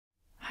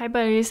Hi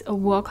buddies,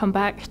 welcome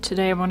back.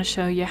 Today I want to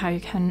show you how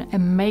you can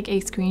make a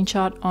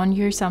screenshot on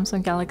your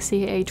Samsung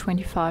Galaxy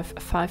A25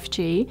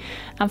 5G,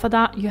 and for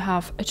that you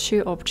have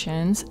two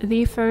options.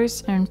 The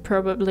first and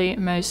probably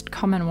most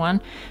common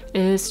one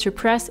is to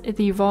press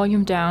the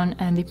volume down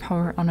and the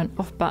power on and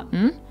off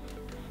button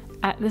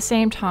at the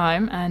same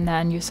time, and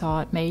then you saw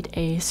it made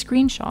a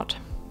screenshot.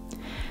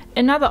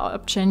 Another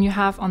option you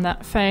have on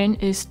that phone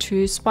is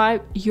to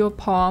swipe your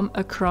palm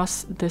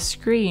across the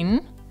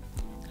screen,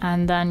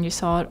 and then you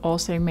saw it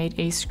also made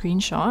a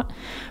screenshot.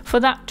 For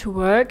that to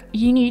work,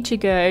 you need to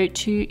go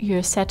to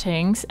your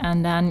settings,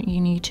 and then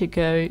you need to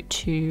go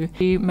to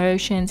the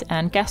motions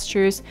and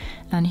gestures,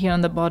 and here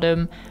on the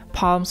bottom,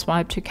 palm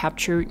swipe to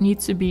capture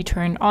needs to be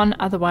turned on,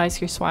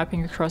 otherwise you're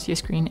swiping across your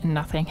screen and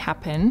nothing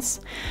happens.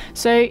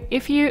 So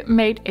if you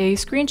made a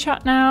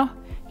screenshot now,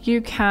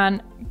 you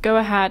can go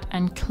ahead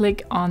and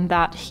click on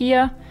that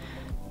here,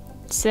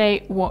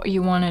 say what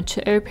you wanted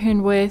to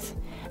open with,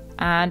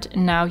 and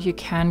now you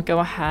can go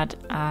ahead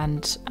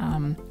and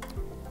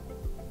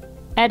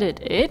edit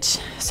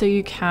it. So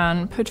you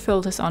can put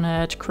filters on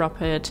it,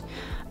 crop it,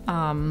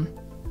 and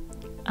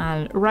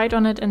write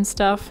on it and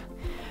stuff.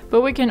 But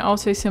we can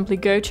also simply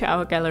go to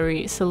our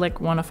gallery,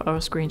 select one of our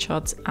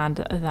screenshots, and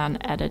then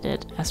edit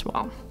it as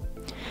well.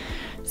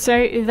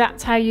 So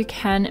that's how you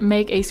can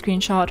make a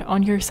screenshot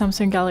on your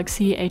Samsung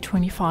Galaxy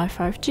A25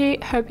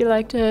 5G. Hope you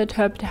liked it,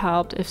 hope it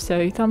helped. If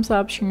so, thumbs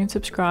up, share and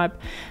subscribe,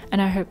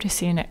 and I hope to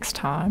see you next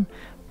time.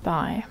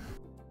 Bye.